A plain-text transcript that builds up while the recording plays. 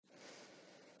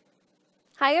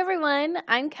Hi everyone,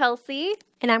 I'm Kelsey.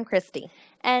 And I'm Christy.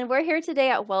 And we're here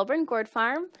today at Wellborn Gourd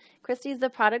Farm. Christy's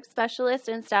the product specialist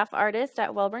and staff artist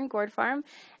at Wellborn Gourd Farm.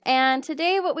 And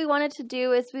today what we wanted to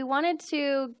do is we wanted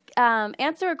to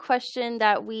answer a question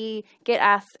that we get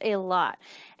asked a lot.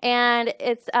 And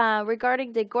it's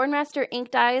regarding the Gourdmaster ink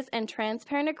dyes and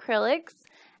transparent acrylics.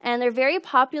 And they're very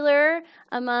popular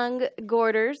among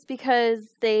gourders because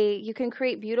you can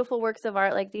create beautiful works of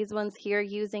art like these ones here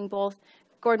using both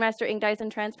Gourdmaster ink dyes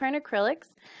and transparent acrylics.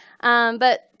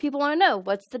 But people want to know,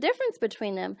 what's the difference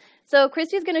between them? So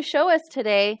Christy's going to show us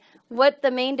today what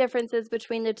the main differences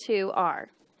between the two are.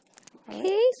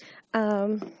 Okay.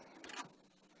 I'm going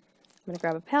to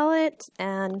grab a palette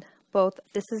and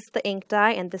this is the ink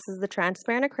dye and this is the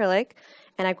transparent acrylic.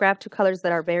 And I grabbed two colors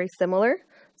that are very similar.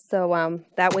 So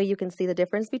that way you can see the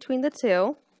difference between the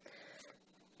two.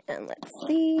 And let's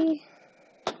see.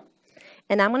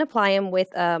 And I'm going to apply them with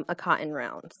a cotton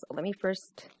round. So let me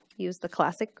first use the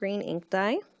classic green ink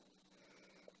dye.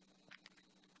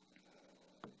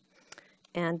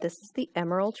 And this is the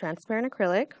emerald transparent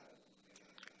acrylic.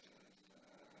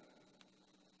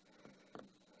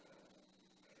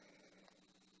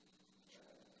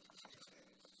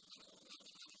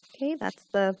 Okay, that's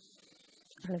I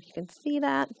don't know if you can see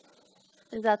that.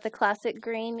 Is that the classic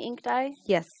green ink dye?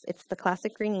 Yes, it's the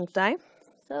classic green ink dye.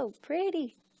 So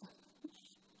pretty.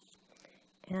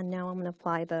 And now I'm going to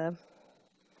apply the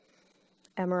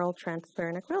emerald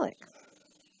transparent acrylic.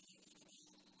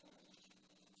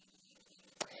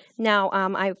 Now,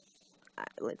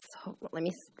 let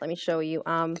me show you.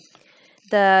 I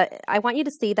want you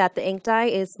to see that the ink dye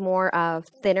is more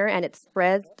thinner and it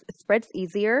spreads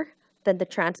easier than the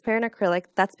transparent acrylic.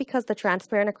 That's because the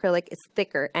transparent acrylic is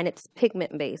thicker and it's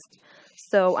pigment based.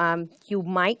 So you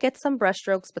might get some brush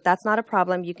strokes, but that's not a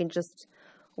problem. You can just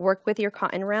work with your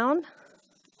cotton round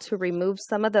to remove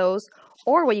some of those.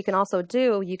 Or what you can also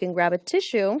do, you can grab a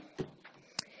tissue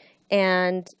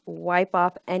and wipe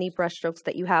off any brush strokes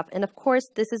that you have. And of course,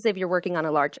 this is if you're working on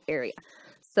a large area.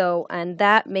 So, and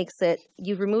that makes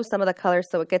you remove some of the color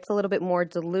so it gets a little bit more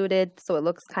diluted so it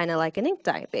looks kind of like an ink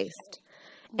dye based.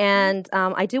 And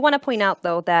I do want to point out,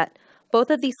 though, that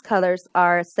both of these colors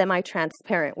are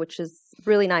semi-transparent, which is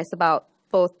really nice about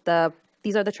both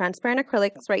these are the transparent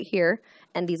acrylics right here,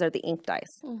 and these are the ink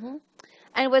dyes. Mm-hmm.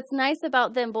 And what's nice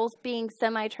about them both being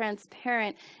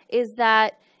semi-transparent is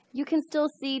that you can still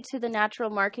see to the natural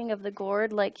marking of the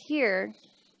gourd. Like here,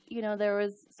 you know, there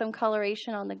was some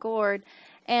coloration on the gourd,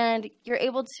 and you're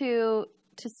able to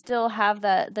still have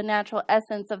the natural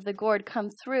essence of the gourd come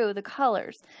through the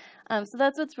colors. So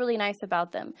that's what's really nice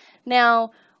about them.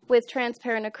 Now, with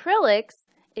transparent acrylics,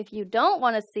 if you don't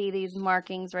want to see these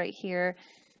markings right here,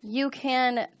 you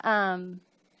can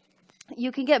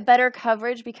get better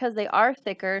coverage because they are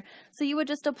thicker. So you would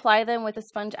just apply them with a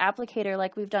sponge applicator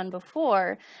like we've done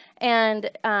before, and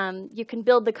you can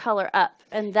build the color up,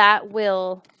 and that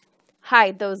will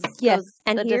hide the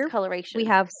discoloration. We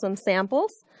have some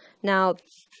samples. Now,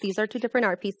 these are two different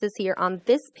art pieces here. On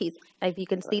this piece, if you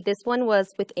can see, this one was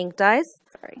with ink dyes.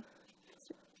 Sorry.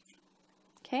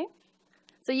 Okay.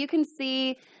 So you can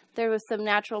see there was some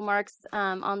natural marks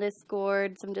on this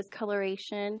gourd, some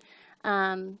discoloration,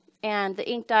 and the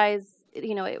ink dyes,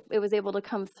 you know, it was able to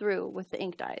come through with the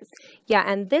ink dyes. Yeah,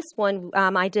 and this one,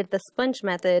 I did the sponge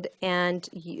method, and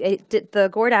the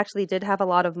gourd actually did have a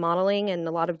lot of modeling and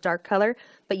a lot of dark color,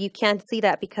 but you can't see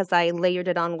that because I layered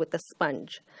it on with the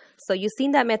sponge. So you've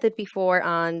seen that method before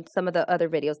on some of the other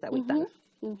videos that we've done.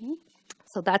 Mm-hmm.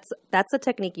 So that's a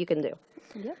technique you can do.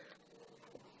 Yep.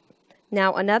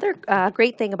 Now, another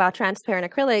great thing about transparent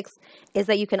acrylics is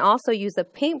that you can also use a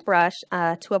paintbrush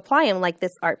to apply them, like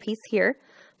this art piece here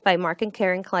by Mark and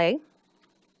Karen Clay.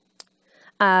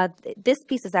 This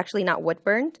piece is actually not wood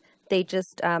burned. They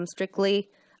just strictly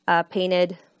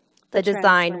painted the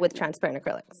design with transparent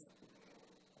acrylics.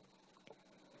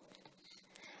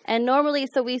 And normally,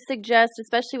 so we suggest,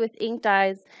 especially with ink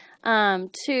dyes,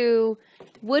 to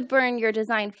wood burn your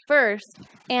design first,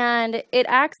 and it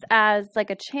acts as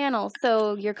like a channel,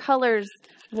 so your colors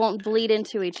won't bleed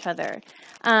into each other.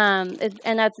 And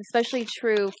that's especially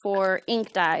true for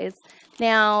ink dyes.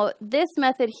 Now, this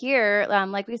method here,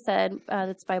 like we said,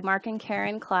 it's by Mark and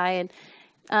Karen Clay,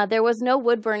 and there was no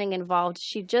wood burning involved.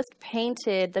 She just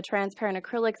painted the transparent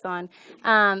acrylics on.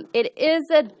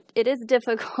 It is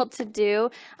difficult to do,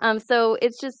 so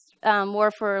it's just more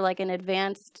for like an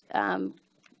advanced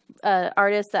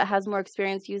artist that has more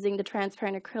experience using the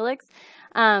transparent acrylics.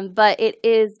 But it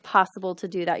is possible to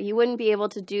do that. You wouldn't be able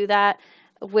to do that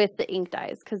with the ink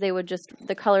dyes because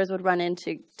the colors would run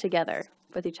together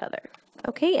with each other.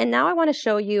 Okay, and now I want to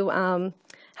show you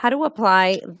how to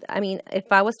apply, I mean,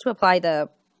 if I was to apply the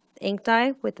ink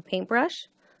dye with the paintbrush,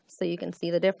 so you can see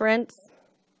the difference.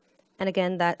 And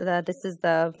again, this is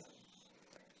the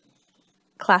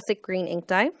classic green ink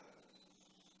dye.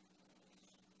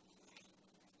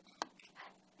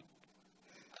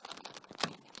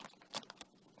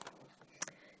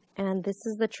 And this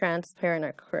is the transparent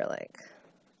acrylic.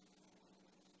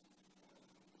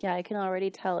 Yeah, I can already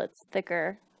tell it's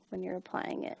thicker when you're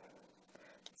applying it.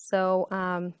 So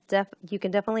you can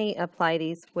definitely apply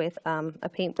these with a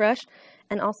paintbrush.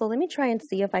 And also, let me try and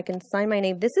see if I can sign my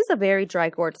name. This is a very dry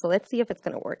gourd, so let's see if it's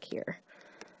going to work here.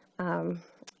 I'm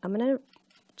going to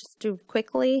just do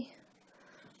quickly.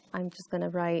 I'm just going to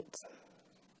write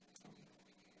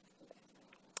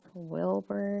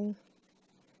Wilburn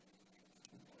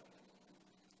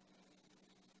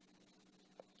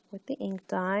with the ink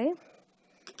dye.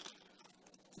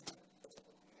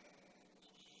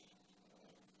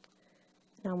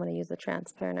 Now I'm going to use the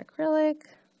transparent acrylic.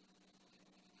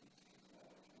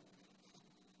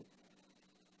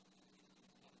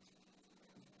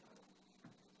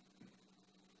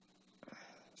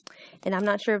 And I'm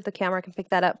not sure if the camera can pick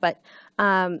that up, but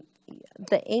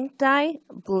the ink dye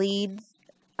bleeds,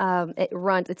 it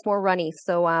runs, it's more runny.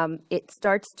 So it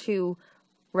starts to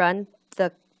run,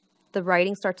 the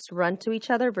writing starts to run to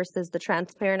each other versus the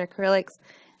transparent acrylics,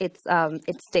 it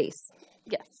stays.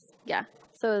 Yes, yeah.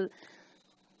 So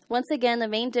once again, the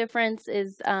main difference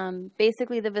is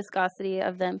basically the viscosity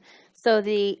of them. So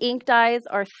the ink dyes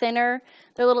are thinner.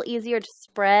 They're a little easier to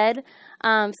spread.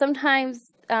 Sometimes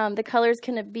the colors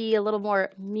can be a little more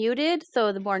muted,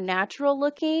 so the more natural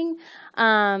looking.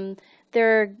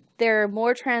 They're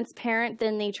more transparent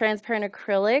than the transparent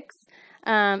acrylics.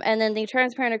 And then the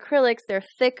transparent acrylics, they're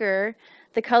thicker.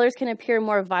 The colors can appear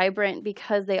more vibrant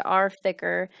because they are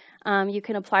thicker. You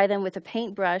can apply them with a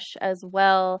paintbrush as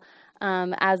well.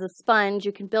 As a sponge,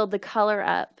 you can build the color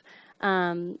up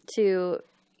to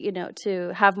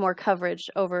have more coverage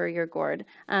over your gourd.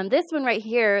 This one right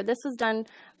here, this was done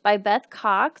by Beth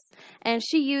Cox, and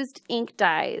she used ink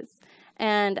dyes.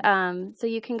 And so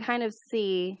you can kind of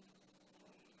see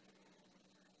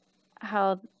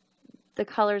how the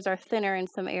colors are thinner in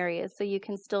some areas, so you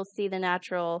can still see the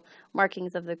natural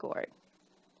markings of the gourd.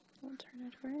 I'll turn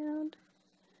it around.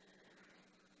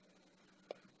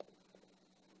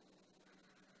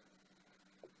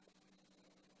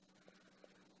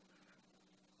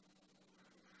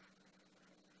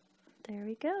 There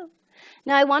we go.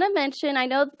 Now I want to mention, I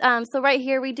know, so right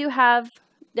here we do have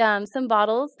some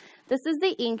bottles. This is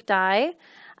the ink dye,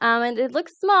 and it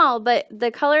looks small, but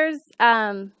the colors,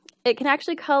 it can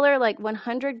actually color like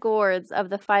 100 gourds of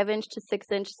the 5-inch to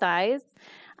 6-inch size.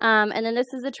 And then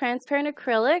this is the transparent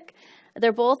acrylic.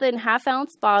 They're both in 1/2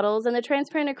 ounce bottles, and the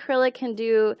transparent acrylic can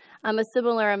do a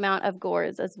similar amount of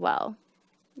gourds as well.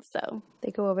 So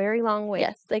they go a very long way.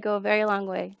 Yes, they go a very long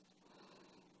way.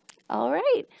 All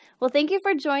right. Well, thank you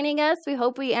for joining us. We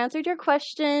hope we answered your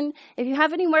question. If you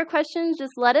have any more questions,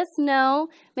 just let us know.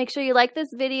 Make sure you like this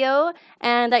video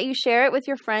and that you share it with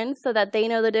your friends so that they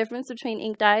know the difference between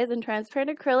ink dyes and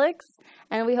transparent acrylics.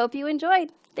 And we hope you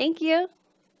enjoyed. Thank you.